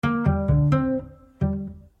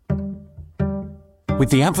With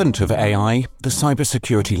the advent of AI, the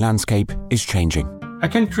cybersecurity landscape is changing. I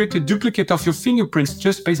can create a duplicate of your fingerprints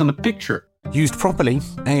just based on a picture. Used properly,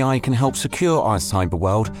 AI can help secure our cyber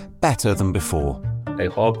world better than before. I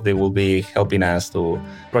hope they will be helping us to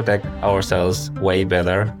protect ourselves way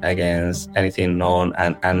better against anything known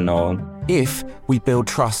and unknown. If we build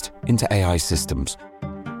trust into AI systems.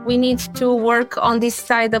 We need to work on this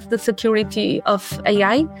side of the security of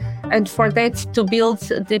AI, and for that to build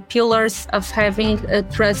the pillars of having a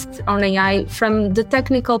trust on AI from the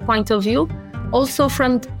technical point of view, also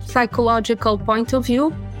from the psychological point of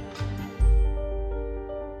view.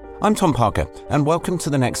 I'm Tom Parker, and welcome to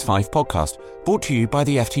the Next 5 podcast, brought to you by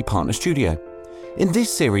the FT Partner Studio. In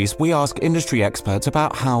this series, we ask industry experts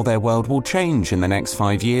about how their world will change in the next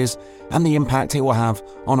 5 years and the impact it will have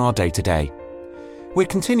on our day-to-day. We're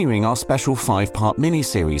continuing our special 5-part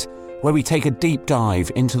mini-series where we take a deep dive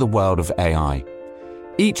into the world of AI.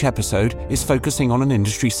 Each episode is focusing on an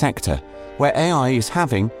industry sector where AI is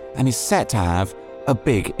having and is set to have a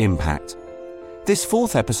big impact. This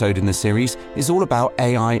 4th episode in the series is all about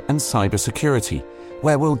AI and cybersecurity,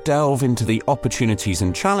 where we'll delve into the opportunities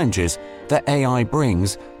and challenges that AI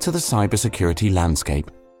brings to the cybersecurity landscape.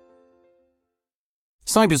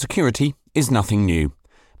 Cybersecurity is nothing new,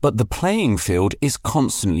 but the playing field is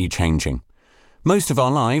constantly changing. Most of our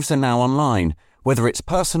lives are now online, whether it's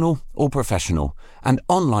personal or professional, and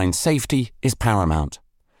online safety is paramount.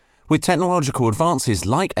 With technological advances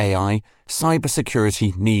like AI,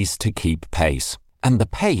 cybersecurity needs to keep pace, and the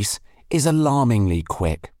pace is alarmingly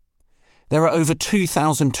quick. There are over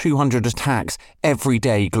 2,200 attacks every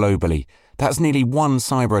day globally. That's nearly one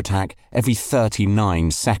cyber attack every 39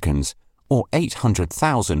 seconds, or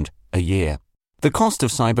 800,000 a year. The cost of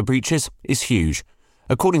cyber breaches is huge.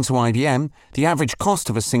 According to IBM, the average cost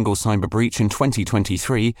of a single cyber breach in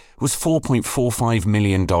 2023 was $4.45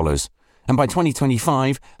 million. And by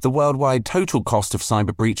 2025, the worldwide total cost of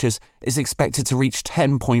cyber breaches is expected to reach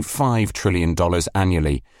 $10.5 trillion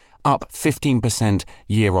annually, up 15%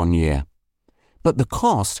 year on year. But the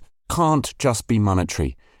cost can't just be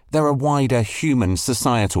monetary. There are wider human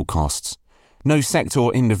societal costs. No sector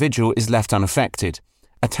or individual is left unaffected.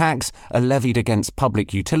 Attacks are levied against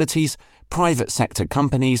public utilities, private sector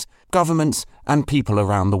companies, governments, and people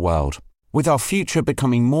around the world. With our future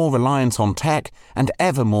becoming more reliant on tech and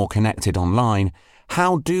ever more connected online,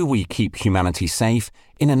 how do we keep humanity safe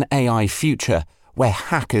in an AI future where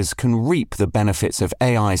hackers can reap the benefits of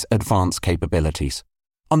AI's advanced capabilities?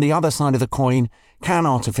 On the other side of the coin, can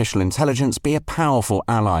artificial intelligence be a powerful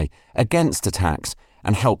ally against attacks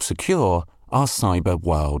and help secure our cyber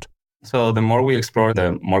world? So the more we explore,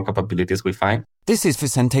 the more capabilities we find. This is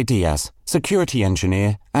Vicente Diaz, security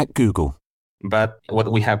engineer at Google. But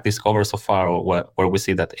what we have discovered so far, or where we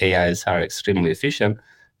see that AIs are extremely efficient,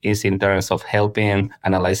 is in terms of helping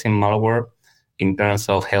analyzing malware, in terms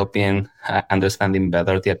of helping understanding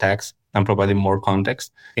better the attacks and providing more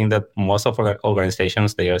context. I think that most of our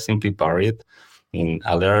organizations, they are simply buried in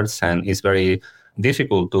alerts, and it's very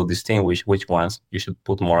difficult to distinguish which ones you should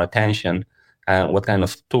put more attention and what kind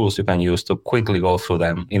of tools you can use to quickly go through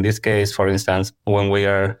them. In this case, for instance, when we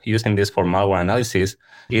are using this for malware analysis,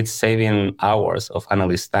 it's saving hours of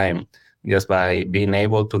analyst time just by being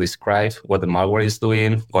able to describe what the malware is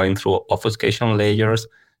doing, going through obfuscation layers,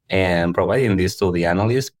 and providing this to the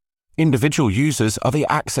analyst. Individual users are the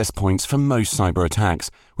access points for most cyber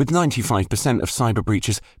attacks, with 95% of cyber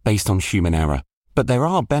breaches based on human error. But there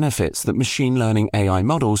are benefits that machine learning AI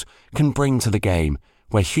models can bring to the game,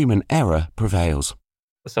 where human error prevails.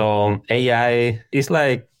 So AI is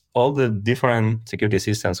like all the different security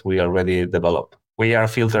systems we already developed. We are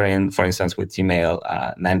filtering, for instance, with Gmail,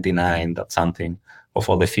 99 something of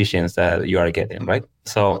all the phishings that you are getting, right?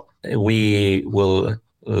 So we will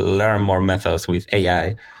learn more methods with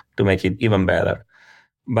AI to make it even better.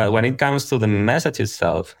 But when it comes to the message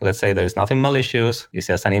itself, let's say there's nothing malicious, it's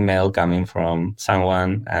just an email coming from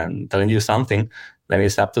someone and telling you something, then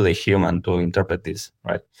it's up to the human to interpret this,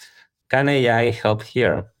 right? Can AI help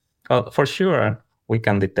here? Well, for sure, we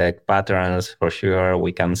can detect patterns. For sure,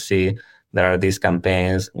 we can see there are these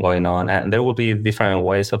campaigns going on, and there will be different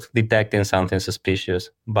ways of detecting something suspicious,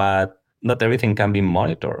 but not everything can be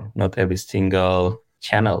monitored. Not every single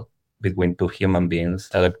channel between two human beings,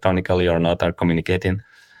 electronically or not, are communicating.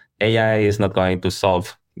 AI is not going to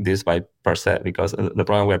solve this by per se, because the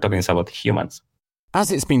problem we're talking is about humans. As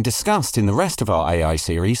it's been discussed in the rest of our AI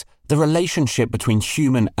series, the relationship between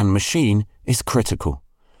human and machine is critical.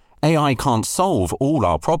 AI can't solve all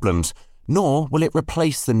our problems, nor will it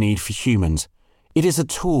replace the need for humans. It is a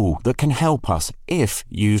tool that can help us if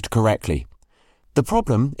used correctly. The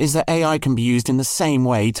problem is that AI can be used in the same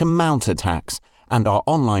way to mount attacks and our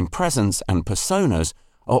online presence and personas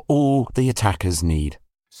are all the attackers need.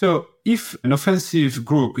 So if an offensive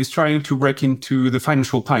group is trying to break into the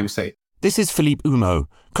Financial Times, say, This is Philippe Humeau,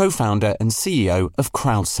 co-founder and CEO of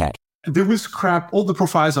CrowdSec. they will scrap all the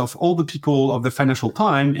profiles of all the people of the Financial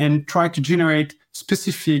Times and try to generate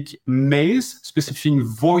specific mails, specific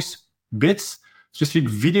voice bits, specific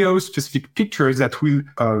videos, specific pictures that will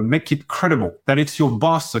make it credible that it's your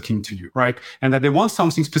boss talking to you, right? And that they want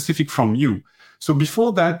something specific from you. So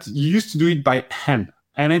before that, you used to do it by hand,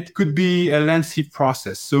 and it could be a lengthy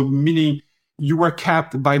process. So meaning you were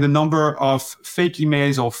capped by the number of fake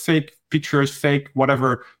emails or fake pictures, fake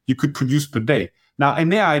whatever you could produce per day. Now,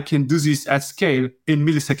 an AI can do this at scale in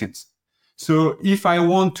milliseconds. So if I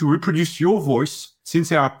want to reproduce your voice, since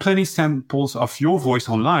there are plenty samples of your voice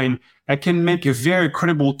online, I can make a very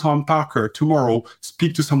credible Tom Parker tomorrow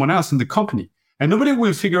speak to someone else in the company. And nobody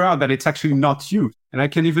will figure out that it's actually not you. And I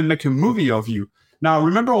can even make a movie of you. Now,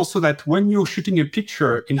 remember also that when you're shooting a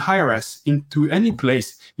picture in high-res into any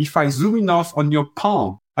place, if I zoom in off on your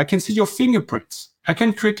palm, I can see your fingerprints. I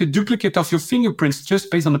can create a duplicate of your fingerprints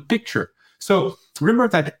just based on a picture. So remember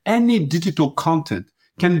that any digital content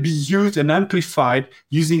can be used and amplified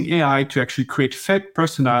using AI to actually create fake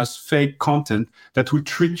personas, fake content that will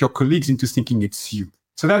trick your colleagues into thinking it's you.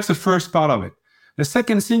 So that's the first part of it. The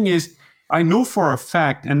second thing is, I know for a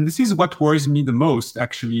fact, and this is what worries me the most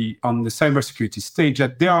actually on the cybersecurity stage,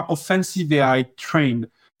 that there are offensive AI trained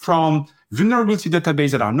from vulnerability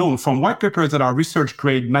databases that are known, from white papers that are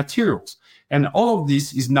research-grade materials. And all of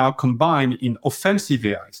this is now combined in offensive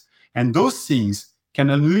AIs. And those things can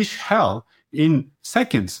unleash hell in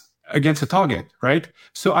seconds against a target, right?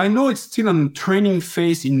 So I know it's still on training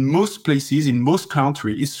phase in most places, in most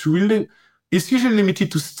countries. It's usually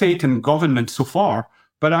limited to state and government so far,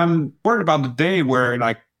 but I'm worried about the day where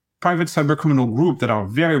like private cybercriminal groups that are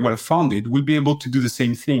very well funded will be able to do the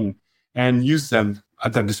same thing and use them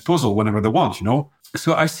at their disposal whenever they want, you know?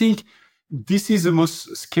 So I think this is the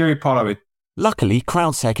most scary part of it. Luckily,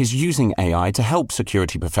 CrowdSec is using AI to help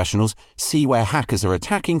security professionals see where hackers are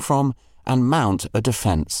attacking from and mount a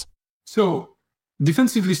defense. So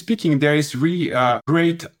defensively speaking, there is really a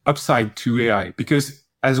great upside to AI because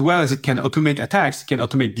as well as it can automate attacks, it can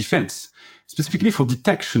automate defense, specifically for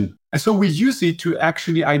detection. And so we use it to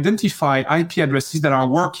actually identify IP addresses that are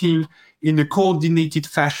working in a coordinated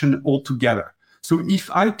fashion altogether. So if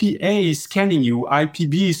IP A is scanning you, IP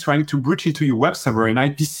B is trying to breach into your web server, and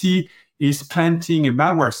IP C is planting a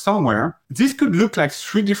malware somewhere, this could look like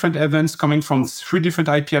 3 different events coming from 3 different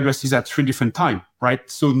IP addresses at 3 different times, right?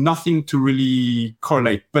 So nothing to really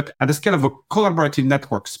correlate. But at the scale of a collaborative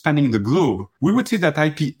network spanning the globe, we would see that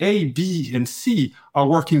IP A, B, and C are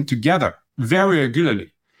working together very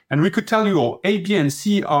regularly. And we could tell you all A, B, and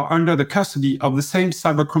C are under the custody of the same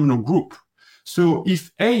cybercriminal group. So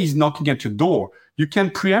if A is knocking at your door, you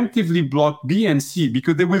can preemptively block B and C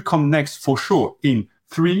because they will come next for sure in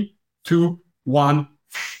 3, 2, 1,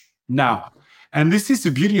 now. And this is the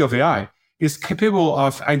beauty of AI. It's capable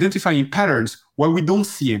of identifying patterns where we don't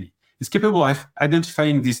see any. It's capable of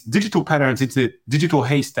identifying these digital patterns. It's a digital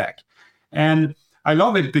haystack. And I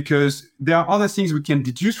love it because there are other things we can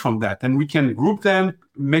deduce from that. And we can group them,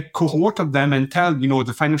 make cohort of them, and tell,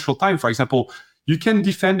 the Financial Times, for example, you can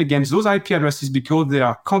defend against those IP addresses because they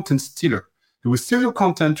are content stealer. They will steal your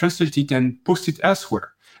content, translate it, and post it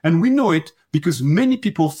elsewhere. And we know it because many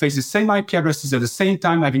people face the same IP addresses at the same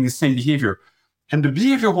time having the same behavior. And the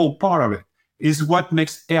behavioral part of it is what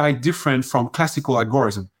makes AI different from classical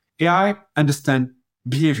algorithms. AI understands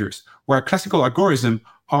behaviors, where classical algorithms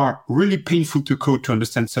are really painful to code to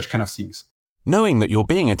understand such kind of things. Knowing that you're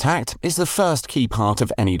being attacked is the first key part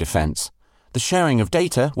of any defense. The sharing of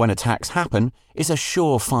data when attacks happen is a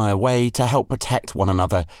surefire way to help protect one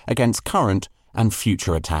another against current and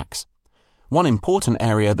future attacks. One important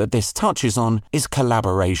area that this touches on is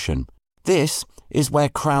collaboration. This is where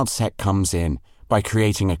CrowdSec comes in by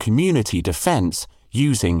creating a community defense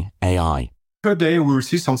using AI. Per day, we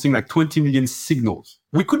receive something like 20 million signals.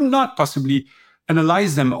 We could not possibly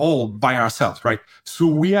analyze them all by ourselves, right? So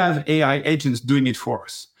we have AI agents doing it for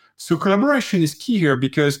us. So collaboration is key here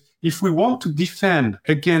because if we want to defend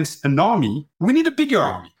against an army, we need a bigger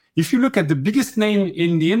army. If you look at the biggest name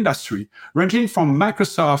in the industry, ranging from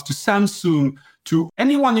Microsoft to Samsung to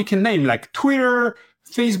anyone you can name, like Twitter,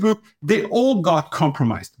 Facebook, they all got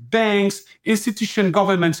compromised. Banks, institutions,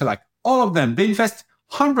 governments alike, all of them, they invest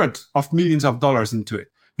hundreds of millions of dollars into it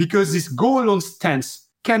because this go-alone stance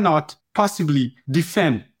cannot possibly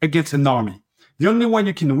defend against an army. The only way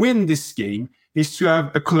you can win this game is to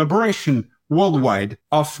have a collaboration worldwide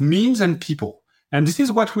of means and people. And this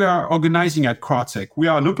is what we are organizing at CrowdSec. We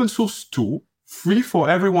are an open source tool free for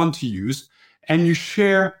everyone to use, and you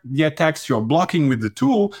share the attacks you're blocking with the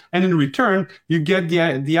tool, and in return, you get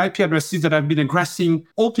the IP addresses that have been aggressing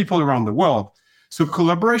all people around the world. So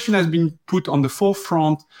collaboration has been put on the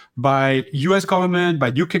forefront by US government, by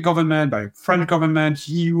UK government, by French government,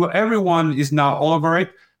 EU. Everyone is now all over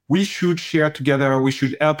it. We should share together. We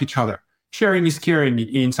should help each other. Sharing is caring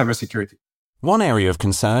in cybersecurity. One area of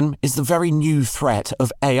concern is the very new threat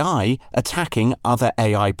of AI attacking other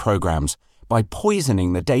AI programs by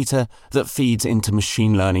poisoning the data that feeds into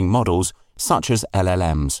machine learning models such as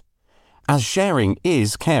LLMs. As sharing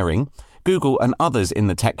is caring, Google and others in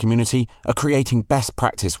the tech community are creating best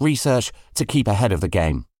practice research to keep ahead of the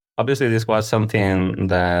game. Obviously, this was something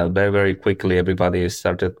that very, very quickly everybody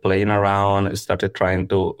started playing around, started trying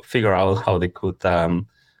to figure out how they could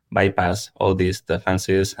bypass all these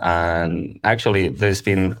defenses. And actually, there's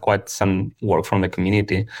been quite some work from the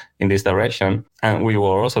community in this direction. And we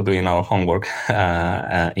were also doing our homework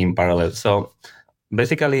in parallel. So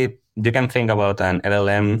basically, you can think about an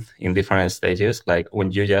LLM in different stages. Like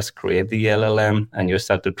when you just create the LLM and you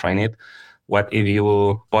start to train it, what if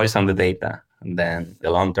you poison the data? Then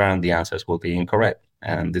the long term, the answers will be incorrect.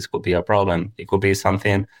 And this could be a problem. It could be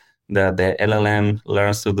something that the LLM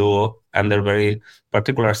learns to do under very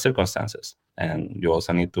particular circumstances. And you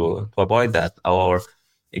also need to avoid that. Or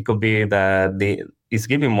it could be that it's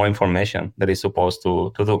giving more information that it's supposed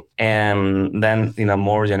to do. And then in a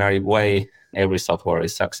more generic way, every software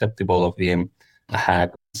is susceptible of being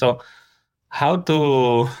hacked. So how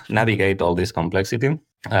to navigate all this complexity?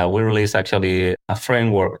 We released actually a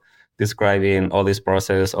framework describing all this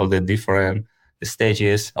process, all the different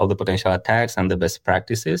stages, all the potential attacks and the best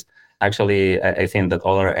practices. Actually, I think that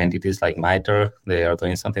other entities like MITRE, they are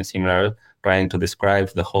doing something similar, trying to describe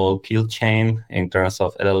the whole kill chain in terms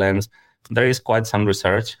of LLMs. There is quite some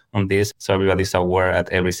research on this, so everybody's aware at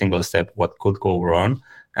every single step what could go wrong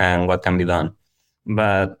and what can be done.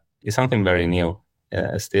 But it's something very new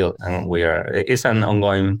still, and it's an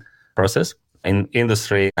ongoing process in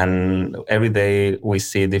industry, and every day we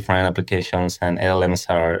see different applications and LLMs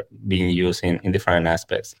are being used in different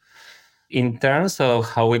aspects. In terms of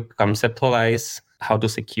how we conceptualize how to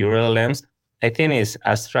secure LLMs, I think it's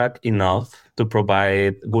abstract enough to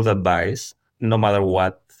provide good advice no matter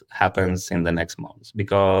what happens in the next months,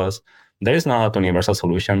 because there is not a universal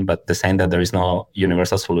solution, but the same that there is no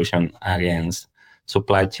universal solution against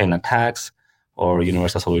supply chain attacks or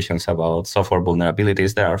universal solutions about software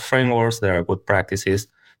vulnerabilities. There are frameworks, there are good practices,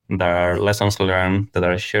 there are lessons learned that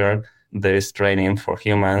are shared. There is training for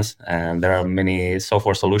humans, and there are many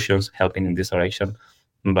software solutions helping in this direction.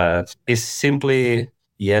 But it's simply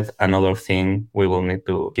yet another thing we will need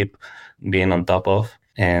to keep being on top of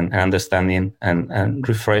and understanding and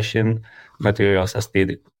refreshing materials as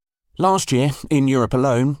needed. Last year, in Europe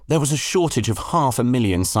alone, there was a shortage of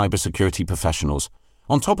 500,000 cybersecurity professionals.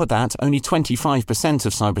 On top of that, only 25%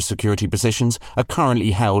 of cybersecurity positions are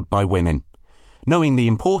currently held by women. Knowing the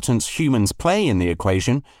importance humans play in the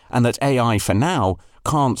equation and that AI for now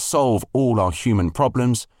can't solve all our human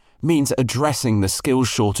problems means addressing the skills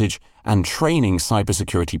shortage and training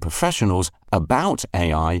cybersecurity professionals about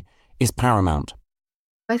AI is paramount.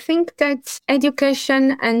 I think that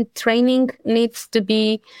education and training needs to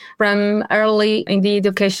be from early in the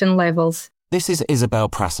education levels. This is Isabel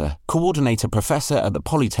Prasser, Coordinator Professor at the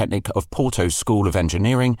Polytechnic of Porto School of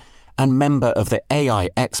Engineering and member of the AI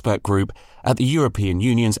Expert Group at the European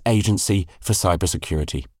Union's Agency for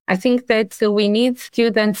Cybersecurity. I think that we need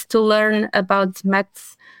students to learn about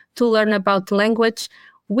maths, to learn about language.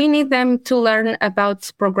 We need them to learn about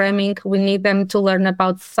programming. We need them to learn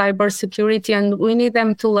about cybersecurity, and we need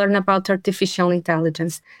them to learn about artificial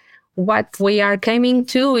intelligence. What we are coming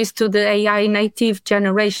to is to the AI native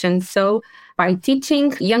generation. So by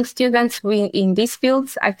teaching young students in these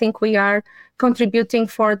fields, I think we are contributing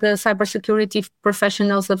for the cybersecurity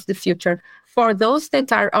professionals of the future. For those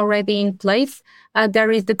that are already in place,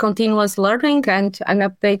 there is the continuous learning and an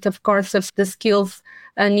update, of course, of the skills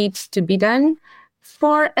needs to be done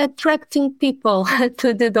for attracting people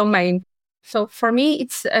to the domain. So for me,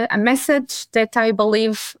 it's a message that I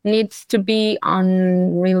believe needs to be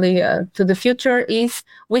on really to the future is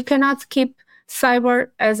we cannot keep cyber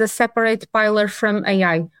as a separate pillar from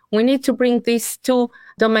AI. We need to bring these two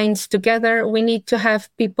domains together. We need to have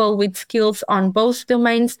people with skills on both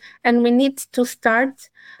domains, and we need to start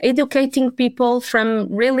educating people from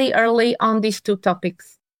really early on these two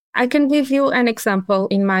topics. I can give you an example.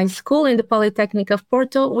 In my school, in the Polytechnic of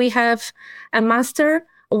Porto, we have a master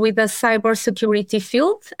with a cybersecurity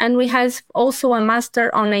field, and we have also a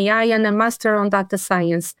master on AI and a master on data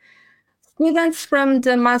science. Students from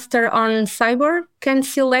the master on cyber can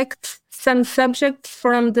select some subjects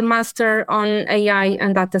from the master on AI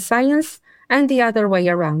and data science and the other way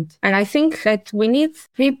around. And I think that we need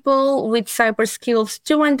people with cyber skills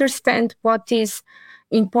to understand what is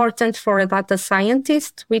important for a data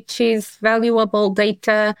scientist, which is valuable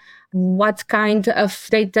data, what kind of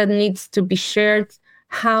data needs to be shared,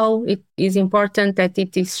 how it is important that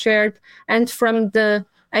it is shared. And from the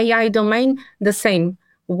AI domain, the same.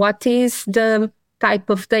 What is the type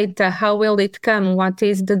of data? How will it come? What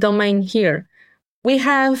is the domain here? We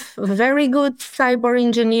have very good cyber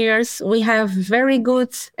engineers. We have very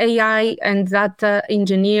good AI and data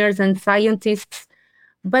engineers and scientists.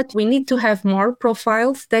 But we need to have more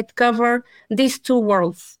profiles that cover these two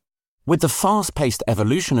worlds. With the fast-paced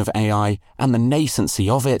evolution of AI and the nascency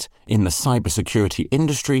of it in the cybersecurity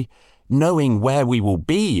industry, knowing where we will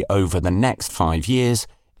be over the next 5 years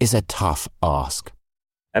is a tough ask.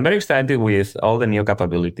 I'm very excited with all the new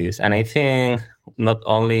capabilities. And I think not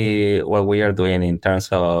only what we are doing in terms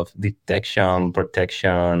of detection,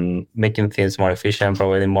 protection, making things more efficient,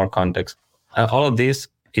 providing more context, all of this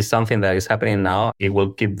is something that is happening now. It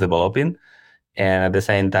will keep developing. And at the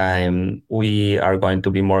same time, we are going to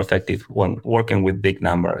be more effective when working with big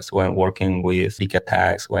numbers, when working with big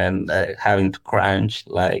attacks, when having to crunch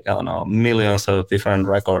millions of different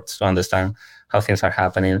records to understand how things are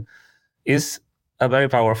happening is a very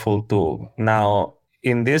powerful tool. Now,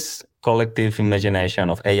 in this collective imagination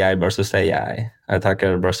of AI versus AI,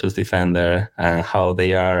 attacker versus defender, and how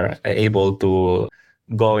they are able to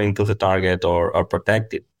go into the target or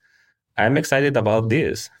protect it, I'm excited about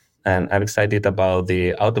this. And I'm excited about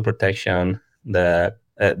the auto-protection, the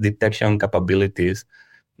detection capabilities,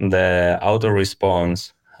 the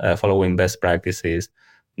auto-response, following best practices,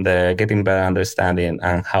 the getting better understanding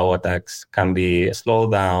and how attacks can be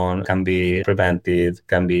slowed down, can be prevented,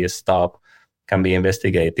 can be stopped, can be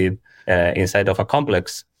investigated inside of a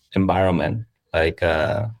complex environment like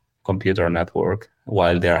a computer network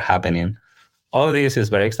while they're happening. All of this is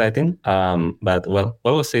very exciting, but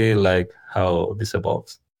we'll see how this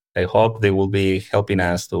evolves. I hope they will be helping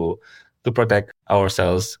us to protect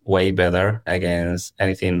ourselves way better against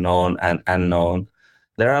anything known and unknown.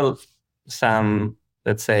 There are some,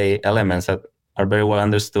 let's say, elements that are very well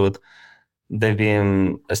understood. They've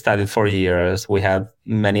been studied for years. We have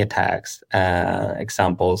many attacks,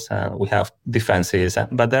 examples. We have defenses,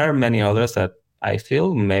 but there are many others that I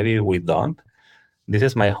feel maybe we don't. This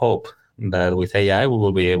is my hope that with AI, we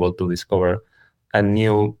will be able to discover a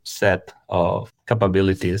new set of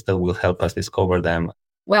capabilities that will help us discover them.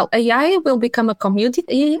 Well, AI will become a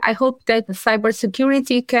community. I hope that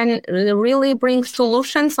cybersecurity can really bring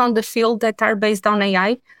solutions on the field that are based on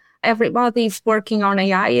AI. Everybody is working on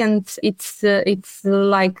AI, and it's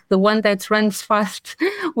like the one that runs fast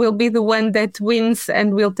will be the one that wins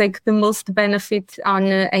and will take the most benefit on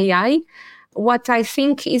AI. What I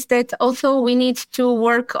think is that also we need to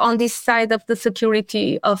work on this side of the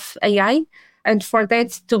security of AI. And for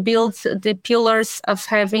that, to build the pillars of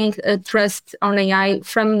having a trust on AI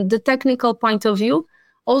from the technical point of view,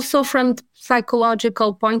 also from the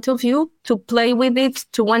psychological point of view, to play with it,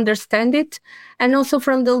 to understand it, and also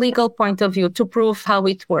from the legal point of view, to prove how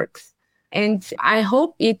it works. And I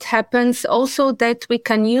hope it happens also that we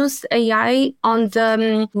can use AI on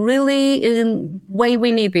the really way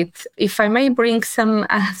we need it. If I may bring some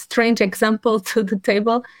strange example to the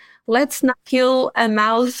table, let's not kill a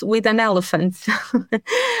mouse with an elephant.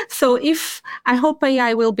 So I hope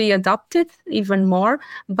AI will be adopted even more,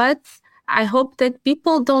 but I hope that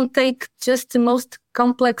people don't take just the most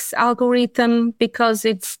complex algorithm because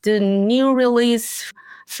it's the new release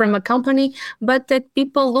from a company, but that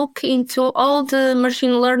people look into all the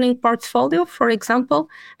machine learning portfolio, for example,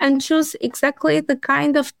 and choose exactly the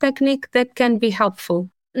kind of technique that can be helpful.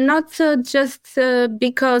 Not just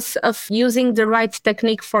because of using the right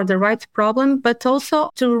technique for the right problem, but also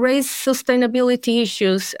to raise sustainability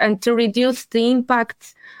issues and to reduce the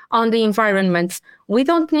impact on the environment. We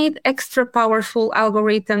don't need extra powerful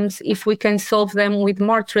algorithms if we can solve them with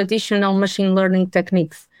more traditional machine learning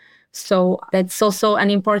techniques. So that's also an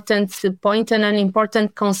important point and an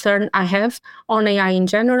important concern I have on AI in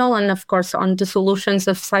general, and of course on the solutions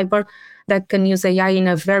of cyber that can use AI in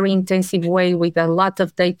a very intensive way with a lot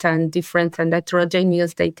of data and different and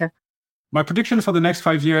heterogeneous data. My prediction for the next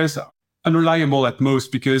 5 years, unreliable at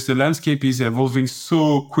most, because the landscape is evolving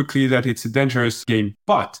so quickly that it's a dangerous game.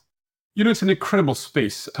 But, it's an incredible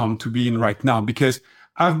space, Tom, to be in right now, because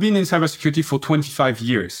I've been in cybersecurity for 25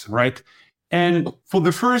 years, right? And for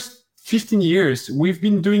the first 15 years, we've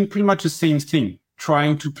been doing pretty much the same thing,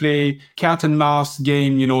 trying to play cat and mouse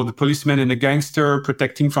game, the policeman and the gangster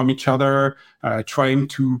protecting from each other, trying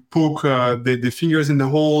to poke the fingers in the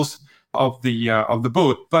holes, of the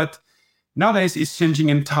boat. But nowadays, it's changing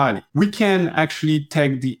entirely. We can actually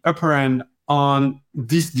take the upper hand on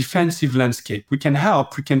this defensive landscape. We can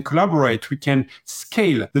help, we can collaborate, we can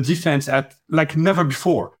scale the defense at like never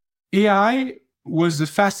before. AI was the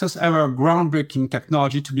fastest ever groundbreaking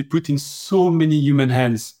technology to be put in so many human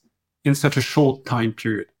hands in such a short time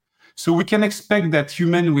period. So we can expect that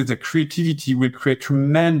human with the creativity will create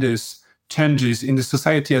tremendous changes in the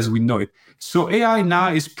society as we know it. So AI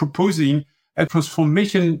now is proposing a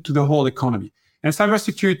transformation to the whole economy. And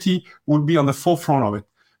cybersecurity will be on the forefront of it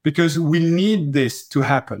because we need this to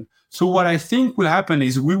happen. So what I think will happen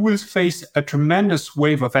is we will face a tremendous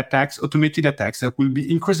wave of attacks, automated attacks that will be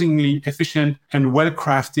increasingly efficient and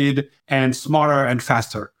well-crafted and smarter and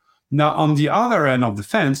faster. Now, on the other end of the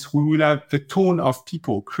fence, we will have a ton of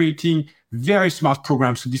people creating very smart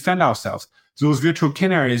programs to defend ourselves. Those virtual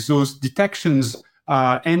canaries, those detections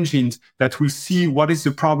engines that will see what is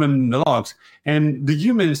the problem in the logs. And the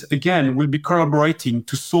humans, again, will be collaborating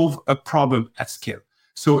to solve a problem at scale.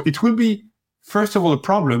 So it will be, first of all, a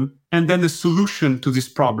problem, and then a solution to this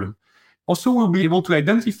problem. Also, we'll be able to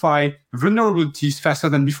identify vulnerabilities faster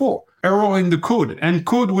than before. Error in the code, and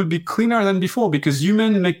code will be cleaner than before because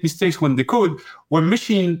humans make mistakes when they code, where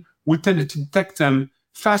machine will tend to detect them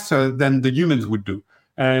faster than the humans would do.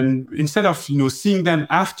 And instead of seeing them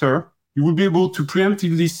after, you will be able to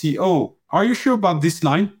preemptively see, oh, are you sure about this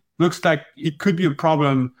line? Looks like it could be a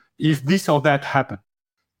problem if this or that happened.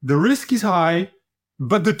 The risk is high,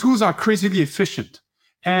 but the tools are crazily efficient.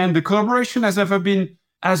 And the collaboration has never been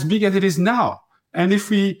as big as it is now. And if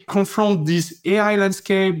we confront this AI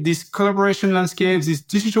landscape, this collaboration landscape, this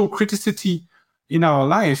digital criticality in our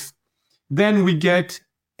life, then we get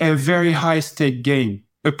a very high stake game,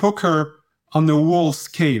 a poker on the world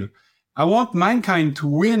scale. I want mankind to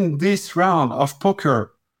win this round of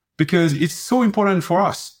poker because it's so important for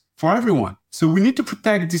us, for everyone. So we need to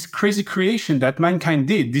protect this crazy creation that mankind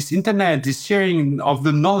did, this internet, this sharing of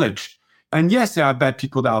the knowledge. And yes, there are bad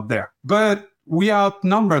people out there, but we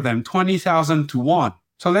outnumber them 20,000 to 1.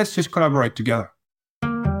 So let's just collaborate together.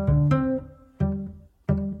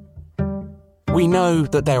 We know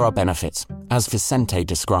that there are benefits, as Vicente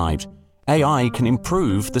described. AI can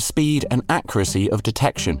improve the speed and accuracy of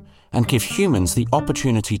detection and give humans the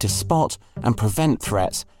opportunity to spot and prevent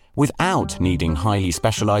threats without needing highly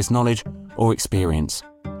specialized knowledge or experience.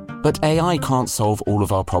 But AI can't solve all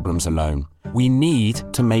of our problems alone. We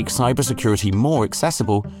need to make cybersecurity more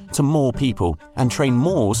accessible to more people and train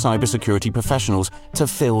more cybersecurity professionals to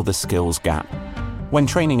fill the skills gap. When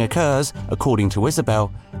training occurs, according to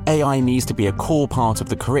Isabel, AI needs to be a core part of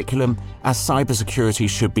the curriculum as cybersecurity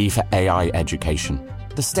should be for AI education.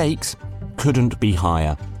 The stakes couldn't be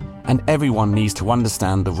higher, and everyone needs to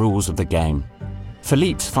understand the rules of the game.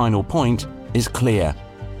 Philippe's final point is clear.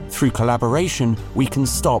 Through collaboration, we can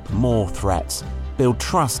stop more threats, build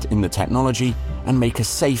trust in the technology, and make a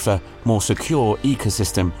safer, more secure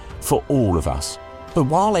ecosystem for all of us. But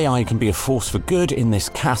while AI can be a force for good in this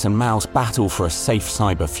cat-and-mouse battle for a safe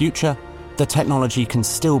cyber future, the technology can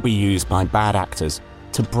still be used by bad actors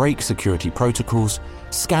to break security protocols,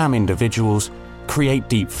 scam individuals, create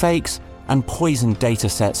deep fakes, and poison data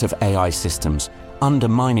sets of AI systems,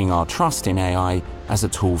 undermining our trust in AI as a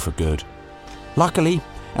tool for good. Luckily,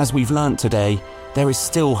 as we've learnt today, there is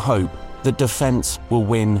still hope that defense will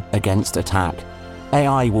win against attack.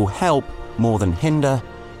 AI will help more than hinder,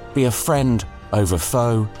 be a friend over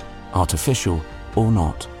foe, artificial or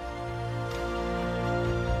not.